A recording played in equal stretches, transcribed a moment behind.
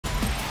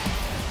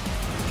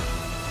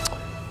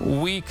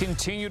We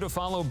continue to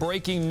follow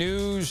breaking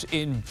news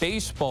in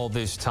baseball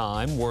this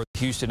time, where the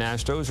Houston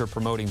Astros are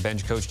promoting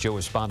bench coach Joe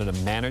Espada to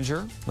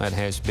manager. That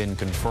has been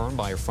confirmed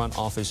by a front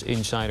office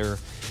insider,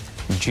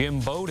 Jim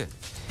Bowden.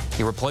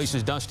 He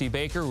replaces Dusty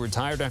Baker, who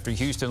retired after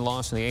Houston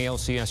lost in the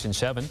ALCS in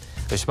 7.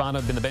 Espada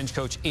has been the bench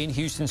coach in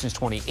Houston since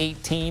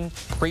 2018,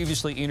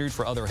 previously interviewed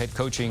for other head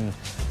coaching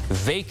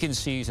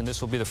vacancies, and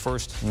this will be the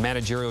first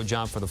managerial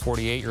job for the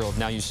 48-year-old.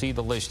 Now, you see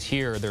the list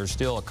here. There's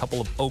still a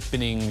couple of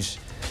openings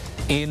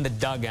in the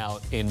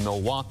dugout in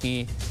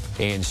Milwaukee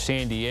and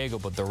San Diego,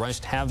 but the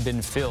rest have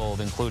been filled,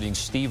 including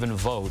Stephen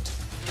Vogt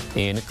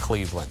in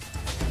Cleveland.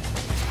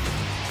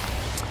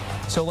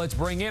 So let's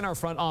bring in our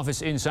front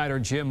office insider,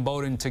 Jim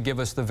Bowden, to give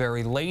us the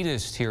very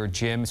latest here,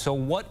 Jim. So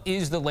what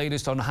is the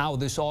latest on how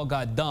this all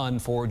got done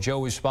for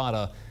Joe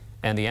Espada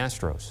and the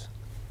Astros?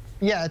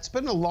 Yeah, it's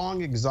been a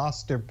long,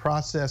 exhaustive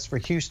process for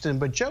Houston,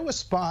 but Joe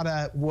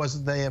Espada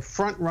was the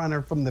front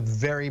runner from the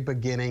very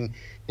beginning.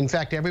 In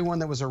fact, everyone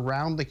that was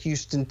around the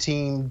Houston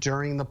team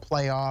during the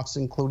playoffs,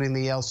 including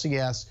the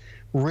LCS,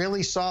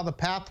 really saw the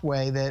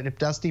pathway that if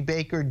Dusty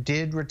Baker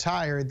did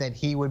retire, that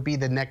he would be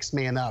the next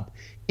man up.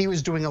 He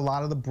was doing a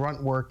lot of the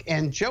brunt work,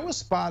 and Joe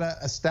Espada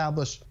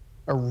established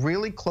a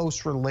really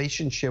close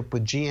relationship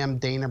with GM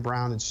Dana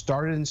Brown. It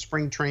started in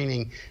spring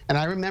training, and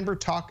I remember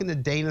talking to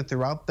Dana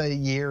throughout the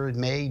year in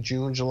May,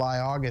 June, July,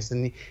 August,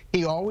 and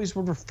he always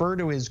would refer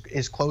to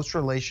his close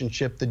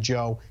relationship to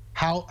Joe,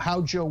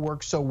 how Joe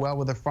works so well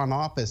with the front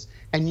office.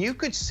 And you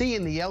could see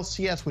in the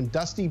LCS when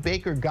Dusty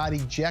Baker got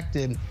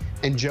ejected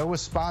and Joe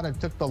Espada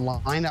took the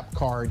lineup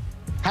card,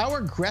 how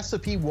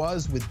aggressive he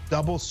was with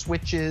double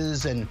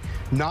switches and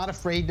not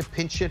afraid to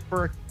pinch hit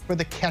for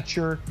the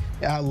catcher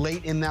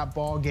late in that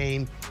ball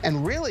game,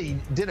 and really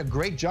did a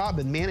great job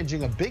in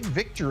managing a big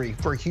victory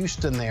for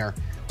Houston there.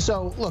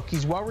 So look,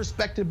 he's well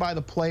respected by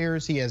the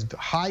players. He has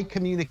high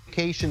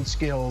communication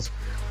skills,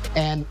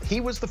 and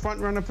he was the front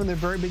runner from the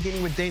very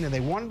beginning with Dana.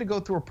 They wanted to go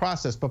through a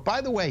process, but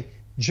by the way,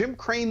 Jim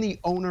Crane, the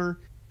owner,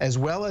 as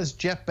well as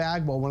Jeff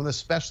Bagwell, one of the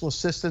special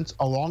assistants,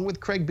 along with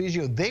Craig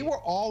Biggio, they were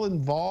all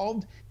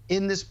involved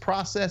in this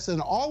process,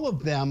 and all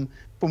of them,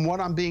 from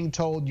what I'm being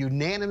told,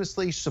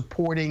 unanimously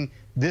supporting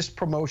this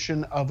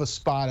promotion of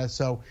Espada.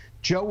 So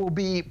Joe will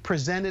be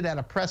presented at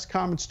a press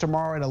conference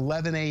tomorrow at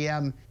 11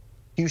 a.m.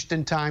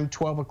 Houston time,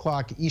 12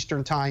 o'clock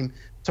Eastern time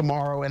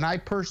tomorrow. And I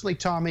personally,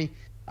 Tommy,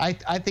 I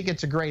think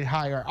it's a great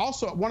hire.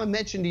 Also, I want to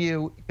mention to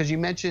you, because you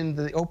mentioned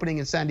the opening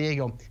in San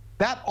Diego,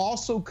 that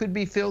also could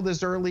be filled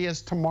as early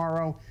as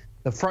tomorrow.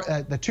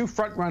 The two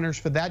front runners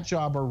for that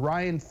job are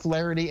Ryan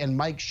Flaherty and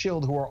Mike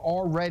Schild, who are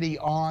already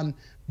on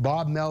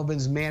Bob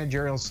Melvin's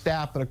managerial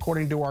staff. But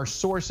according to our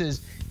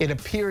sources, it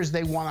appears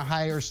they want to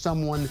hire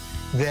someone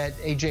that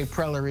A.J.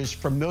 Preller is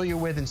familiar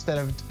with instead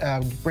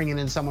of bringing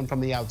in someone from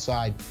the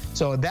outside.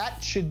 So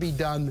that should be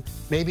done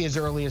maybe as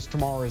early as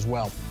tomorrow as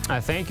well.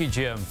 Thank you,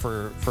 Jim,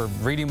 for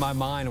reading my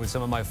mind with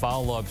some of my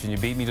follow-ups, and you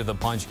beat me to the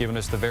punch, giving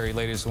us the very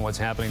latest on what's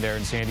happening there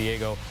in San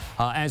Diego.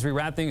 As we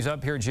wrap things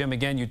up here, Jim,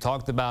 again, you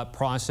talked about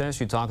process,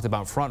 you talked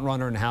about front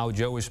runner, and how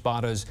Joe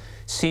Espada is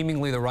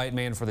seemingly the right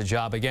man for the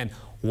job. Again,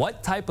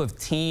 what type of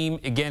team,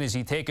 again, is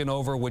he taken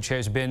over, which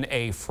has been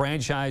a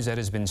franchise that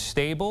has been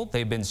stable,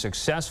 they've been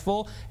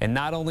successful, and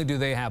not only do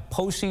they have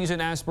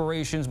postseason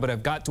aspirations, but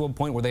have got to a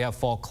point where they have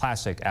fall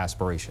classic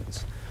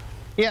aspirations?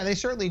 Yeah, they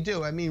certainly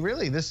do. I mean,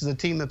 really, this is a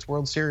team that's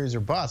World Series or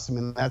bust. I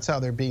mean, that's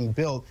how they're being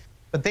built.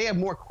 But they have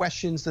more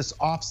questions this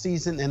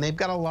offseason, and they've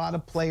got a lot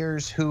of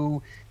players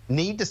who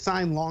need to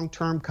sign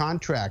long-term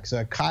contracts.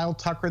 Kyle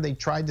Tucker, they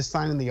tried to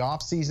sign in the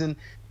offseason.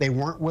 They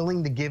weren't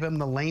willing to give him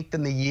the length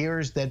and the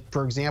years that,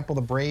 for example,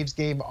 the Braves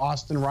gave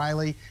Austin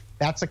Riley.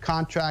 That's a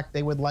contract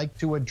they would like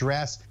to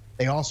address.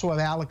 They also have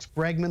Alex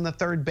Bregman, the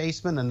third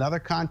baseman, another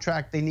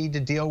contract they need to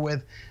deal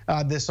with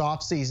this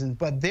offseason.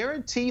 But they're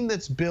a team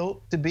that's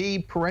built to be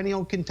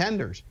perennial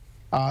contenders.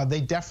 They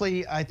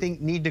definitely, I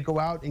think, need to go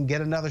out and get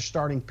another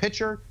starting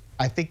pitcher.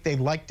 I think they'd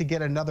like to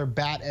get another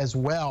bat as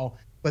well.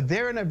 But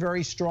they're in a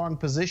very strong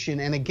position.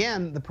 And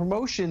again, the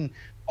promotion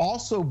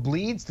also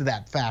bleeds to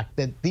that fact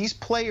that these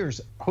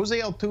players, Jose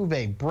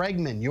Altuve,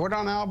 Bregman,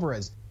 Yordan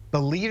Alvarez,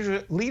 the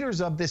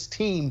leaders of this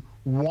team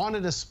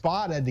wanted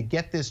Espada to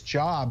get this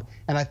job.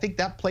 And I think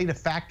that played a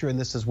factor in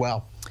this as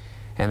well.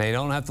 And they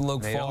don't have to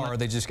look far.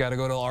 They just got to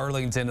go to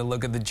Arlington to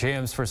look at the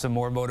champs for some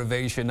more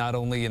motivation, not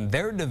only in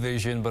their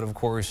division, but, of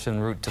course, en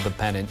route to the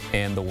pennant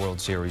and the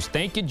World Series.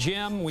 Thank you,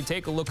 Jim. We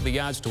take a look at the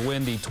odds to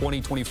win the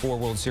 2024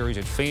 World Series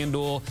at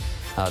FanDuel.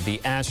 The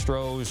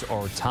Astros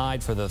are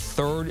tied for the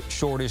third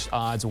shortest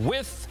odds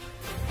with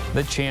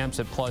the champs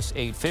at plus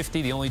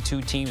 850. The only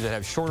two teams that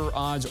have shorter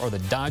odds are the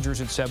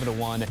Dodgers at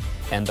 7-1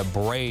 and the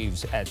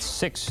Braves at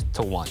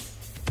 6-1.